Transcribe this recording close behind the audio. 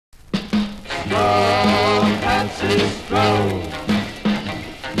Stroll, Patsy, stroll.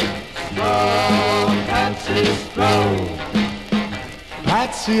 Stroll, Patsy, stroll.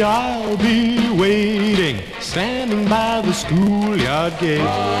 Patsy, I'll be waiting, standing by the schoolyard gate.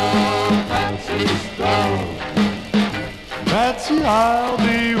 Stroll, Patsy, stroll. Patsy, I'll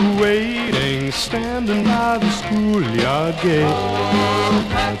be waiting, standing by the schoolyard gate. Stroll,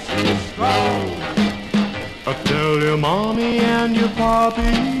 Patsy, stroll. Tell your mommy and your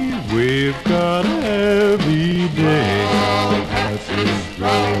poppy we've got a heavy day. Stroll, Patsy,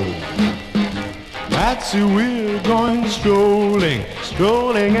 stroll. Patsy, we're going strolling,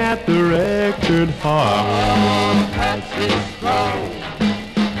 strolling at the record hop. Stroll, Patsy, stroll.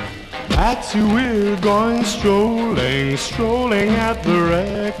 Patsy, we're going strolling, strolling at the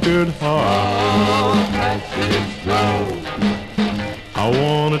record hop. Stroll, Patsy, stroll. I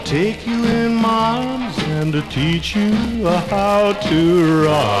wanna take you in my arms and to teach you how to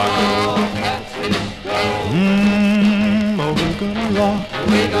rock. Stroll, Patsy, stroll. Oh, we're gonna rock,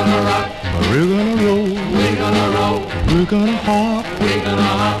 We're gonna rock. we're gonna roll, We're gonna roll. we're gonna hop, We're gonna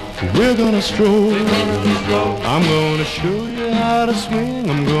hop. we're gonna stroll. We're gonna stroll. I'm gonna show you how to swing,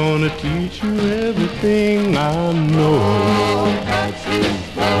 I'm gonna teach you everything I know. Stroll, Patsy,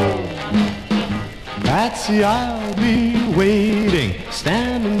 stroll. Patsy, I'll be waiting,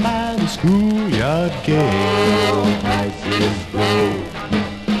 standing by the schoolyard gate. Stroll, Patsy, stroll.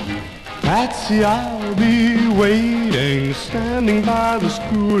 Patsy, I'll be waiting, standing by the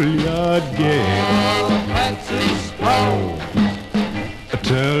schoolyard gate. Stroll, Patsy, stroll.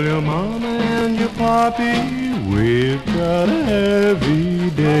 Tell your mama and your poppy we've got a heavy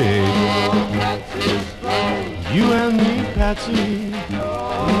day. Stroll, Patsy, stroll. You and me, Patsy,